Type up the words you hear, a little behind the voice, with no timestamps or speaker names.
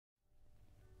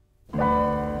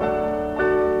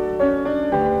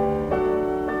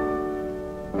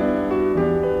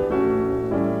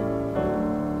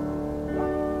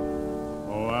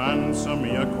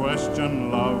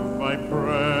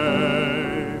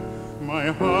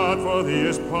heart for thee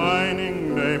is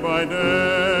pining day by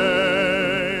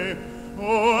day.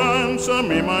 Oh, answer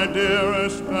me, my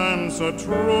dearest, answer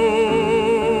true.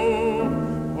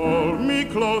 Hold me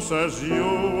close as you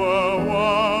were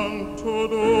wont to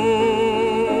do.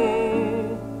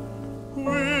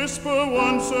 Whisper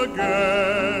once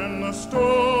again a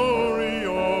story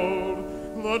old,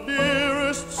 the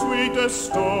dearest, sweetest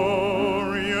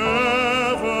story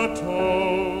ever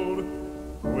told.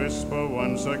 Whisper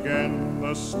once again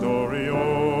the story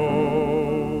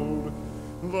old,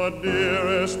 the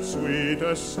dearest,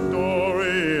 sweetest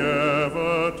story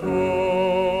ever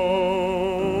told.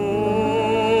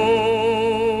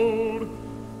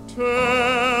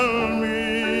 Tell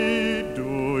me,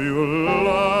 do you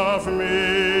love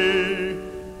me?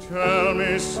 Tell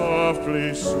me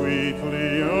softly,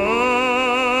 sweetly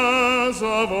as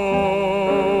of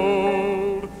old.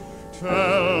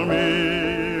 Tell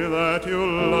me that you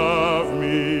love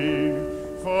me,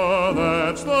 for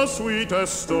that's the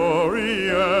sweetest story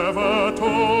ever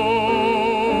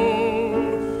told.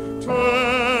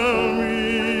 Tell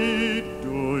me,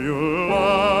 do you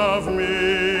love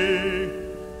me?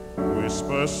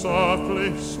 Whisper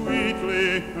softly,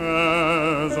 sweetly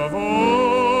as of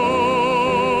old.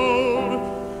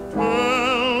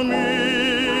 Tell me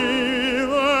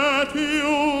that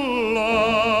you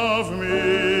love me,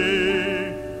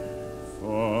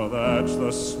 for that's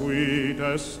the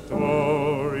sweetest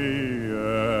story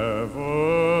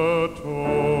ever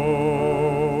told.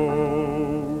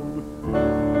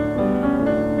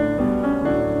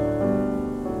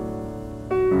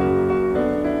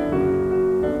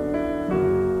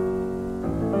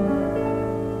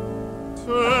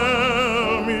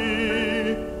 Tell me,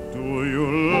 do you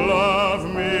love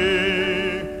me?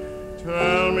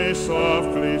 Tell me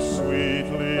softly,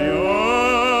 sweetly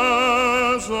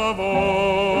as of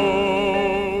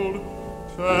old.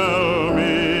 Tell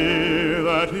me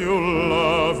that you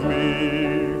love me,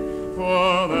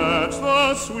 for that's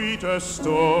the sweetest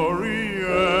story